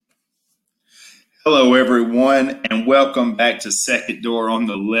Hello, everyone, and welcome back to Second Door on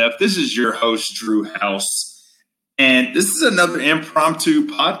the Left. This is your host, Drew House, and this is another impromptu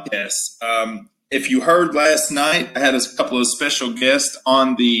podcast. If you heard last night, I had a couple of special guests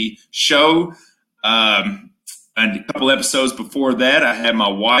on the show, and a couple episodes before that, I had my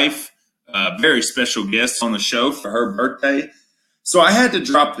wife, a very special guest on the show for her birthday. So I had to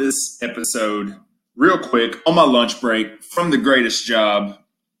drop this episode real quick on my lunch break from the greatest job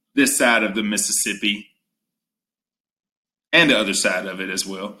this side of the Mississippi and the other side of it as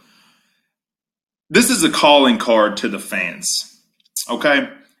well. This is a calling card to the fans, okay?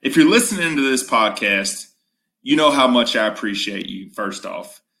 If you're listening to this podcast, you know how much I appreciate you, first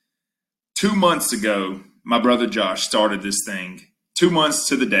off. 2 months ago, my brother Josh started this thing, 2 months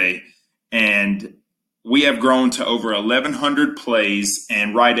to the day, and we have grown to over 1,100 plays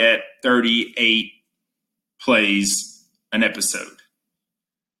and right at 38 plays an episode.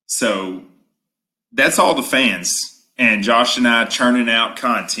 So that's all the fans and Josh and I churning out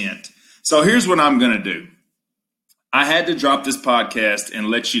content. So here's what I'm going to do. I had to drop this podcast and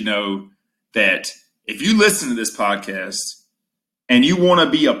let you know that if you listen to this podcast and you want to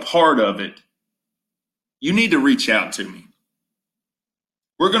be a part of it, you need to reach out to me.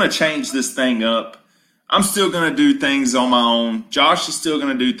 We're going to change this thing up. I'm still going to do things on my own. Josh is still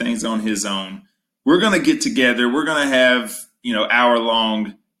going to do things on his own. We're going to get together. We're going to have,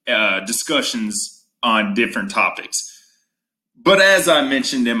 hour-long discussions on different topics. But as I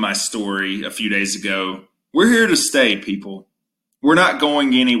mentioned in my story a few days ago, we're here to stay, people. We're not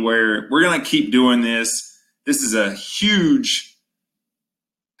going anywhere. We're going to keep doing this. This is a huge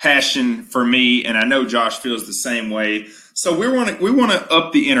passion for me, and I know Josh feels the same way. So we want to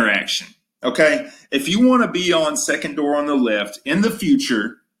up the interaction, okay? If you want to be on Second Door on the Left in the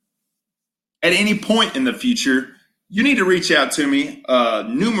future, at any point in the future, you need to reach out to me.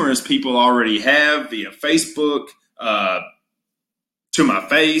 Numerous people already have via Facebook, to my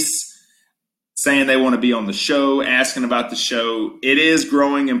face, saying they want to be on the show, asking about the show. It is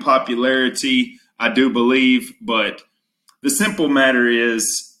growing in popularity, I do believe, but the simple matter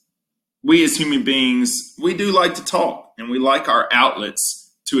is we as human beings, we do like to talk, and we like our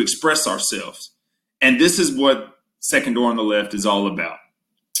outlets to express ourselves. And this is what Second Door on the Left is all about.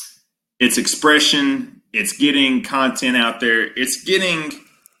 It's expression. It's getting content out there. It's getting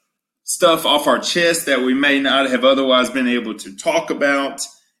stuff off our chest that we may not have otherwise been able to talk about.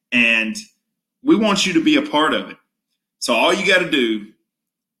 And we want you to be a part of it. So all you got to do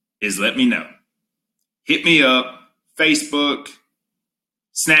is let me know. Hit me up, Facebook,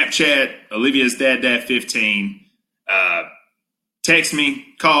 Snapchat, Olivia's Dad 15. Text me,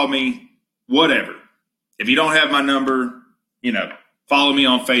 call me, whatever. If you don't have my number, follow me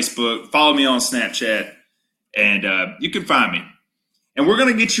on Facebook, follow me on Snapchat. And you can find me, and we're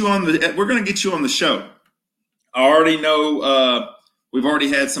gonna get you on the show. I already know we've already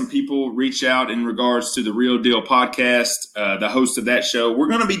had some people reach out in regards to the Real Deal podcast, the host of that show. We're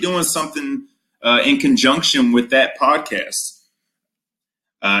gonna be doing something in conjunction with that podcast.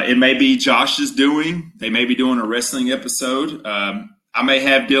 It may be Josh is doing. They may be doing a wrestling episode. I may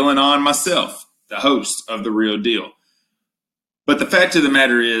have Dylan on myself, the host of the Real Deal. But the fact of the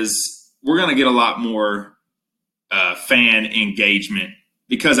matter is, we're gonna get a lot more fan engagement,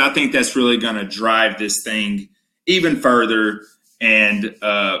 because I think that's really going to drive this thing even further, and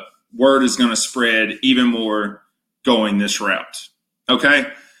word is going to spread even more going this route.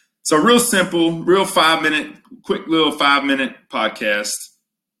 Okay? So real simple, quick little 5-minute podcast.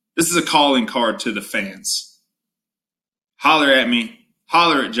 This is a calling card to the fans. Holler at me,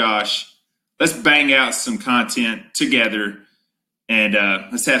 holler at Josh. Let's bang out some content together, and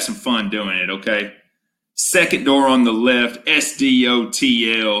let's have some fun doing it, okay? Second Door on the Left,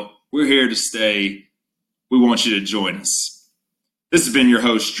 SDOTL. We're here to stay. We want you to join us. This has been your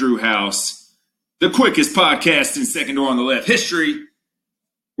host, Drew House, the quickest podcast in Second Door on the Left history.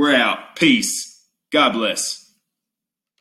 We're out. Peace. God bless.